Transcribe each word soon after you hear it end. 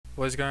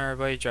What's going on,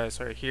 everybody?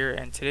 Jysar here,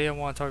 and today I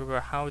want to talk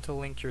about how to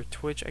link your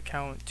Twitch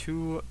account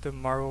to the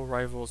Marvel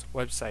Rivals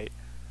website.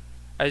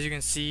 As you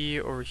can see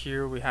over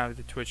here, we have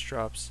the Twitch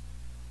Drops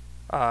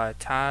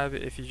tab.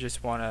 If you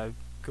just want to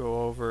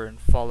go over and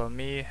follow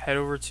me, head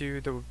over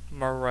to the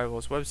Marvel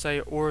Rivals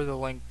website or the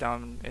link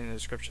down in the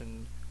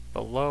description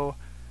below.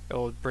 It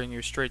will bring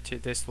you straight to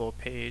this little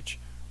page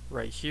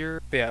right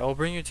here. But yeah, it will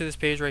bring you to this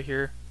page right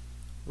here.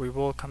 We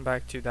will come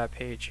back to that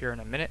page here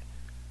in a minute.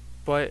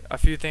 But a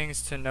few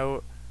things to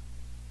note.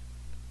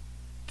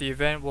 The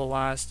event will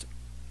last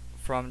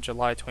from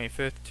July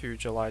 25th to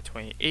July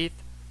 28th.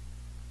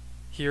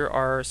 Here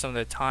are some of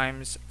the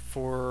times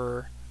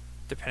for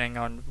depending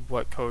on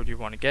what code you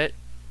want to get.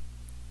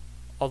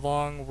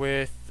 Along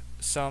with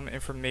some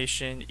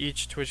information,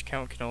 each Twitch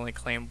account can only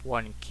claim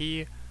one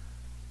key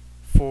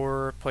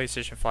for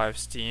PlayStation 5,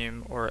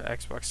 Steam, or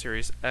Xbox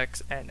Series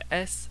X and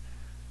S.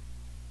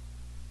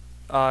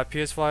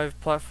 PS5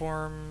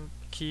 platform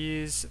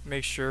keys,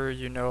 make sure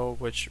you know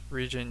which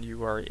region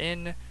you are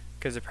in,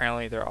 because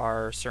apparently there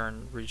are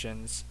certain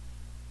regions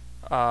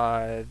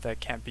that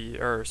can't be,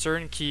 or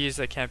certain keys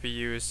that can't be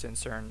used in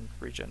certain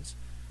regions.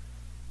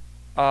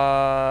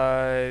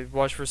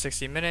 Watch for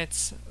 60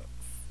 minutes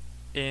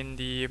in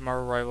the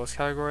Marvel Rivals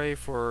category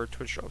for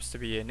Twitch Drops to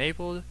be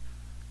enabled,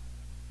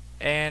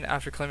 and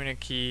after claiming a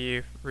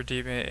key,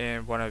 redeem it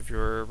in one of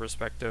your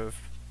respective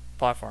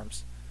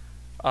platforms.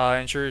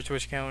 Ensure your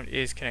Twitch account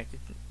is connected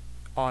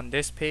on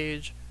this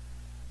page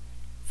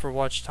for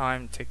watch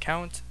time to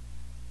count.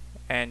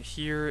 And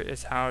here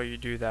is how you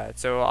do that.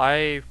 So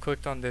I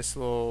clicked on this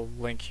little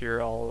link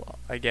here. I'll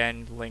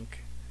again link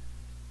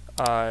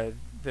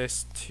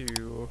this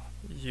to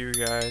you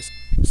guys.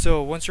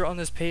 So once you're on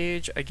this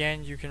page,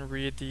 again, you can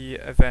read the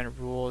event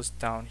rules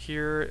down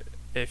here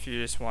if you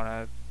just want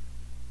to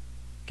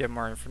get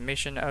more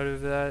information out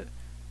of that.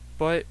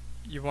 But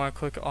you want to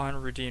click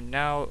on redeem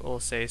now. It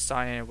will say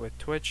sign in with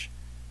Twitch.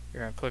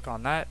 You're going to click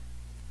on that.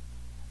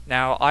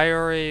 Now I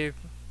already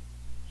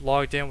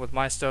logged in with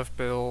my stuff,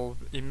 but it'll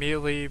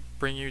immediately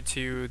bring you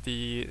to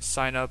the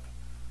sign up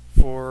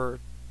for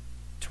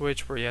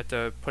Twitch, where you have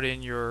to put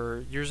in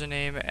your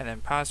username and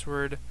then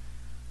password.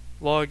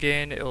 Log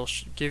in. It'll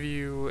give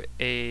you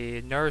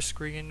another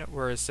screen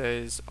where it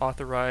says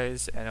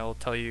authorize, and it'll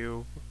tell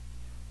you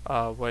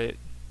what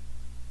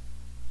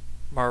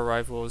Marvel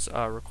Rivals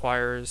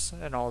requires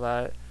and all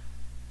that.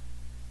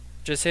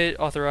 Just hit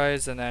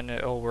authorize and then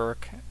it'll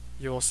work.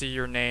 You'll see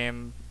your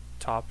name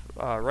top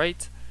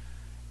right.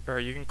 Or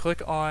you can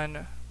click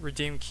on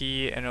redeem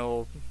key and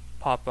it'll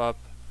pop up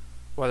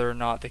whether or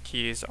not the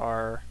keys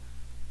are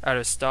out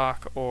of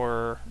stock,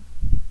 or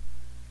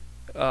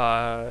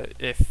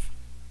if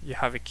you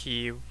have a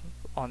key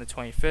on the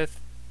 25th,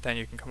 then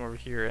you can come over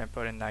here and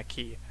put in that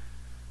key.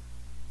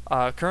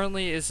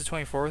 Currently is the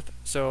 24th,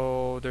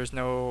 so there's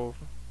no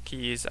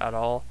keys at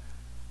all,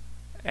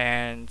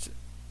 and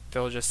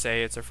they'll just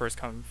say it's a first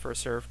come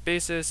first serve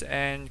basis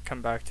and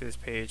come back to this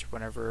page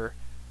whenever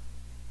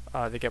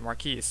they get more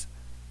keys.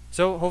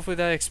 So hopefully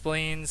that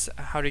explains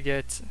how to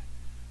get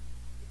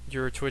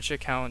your Twitch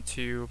account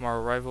to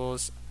Marvel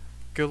Rivals.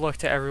 Good luck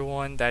to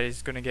everyone that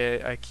is going to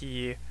get a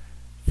key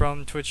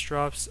from Twitch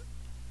Drops.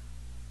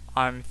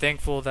 I'm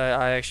thankful that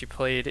I actually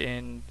played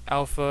in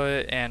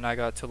alpha and I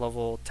got to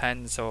level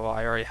 10, so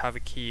I already have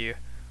a key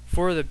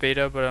for the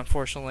beta, but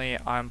unfortunately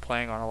I'm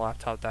playing on a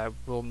laptop that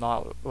will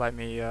not let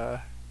me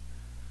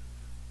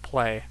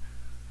play.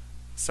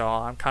 So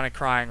I'm kind of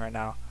crying right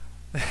now.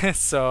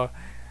 So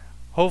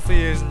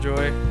hopefully you guys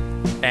enjoy,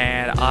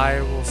 and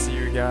I will see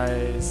you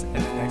guys in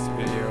the next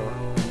video.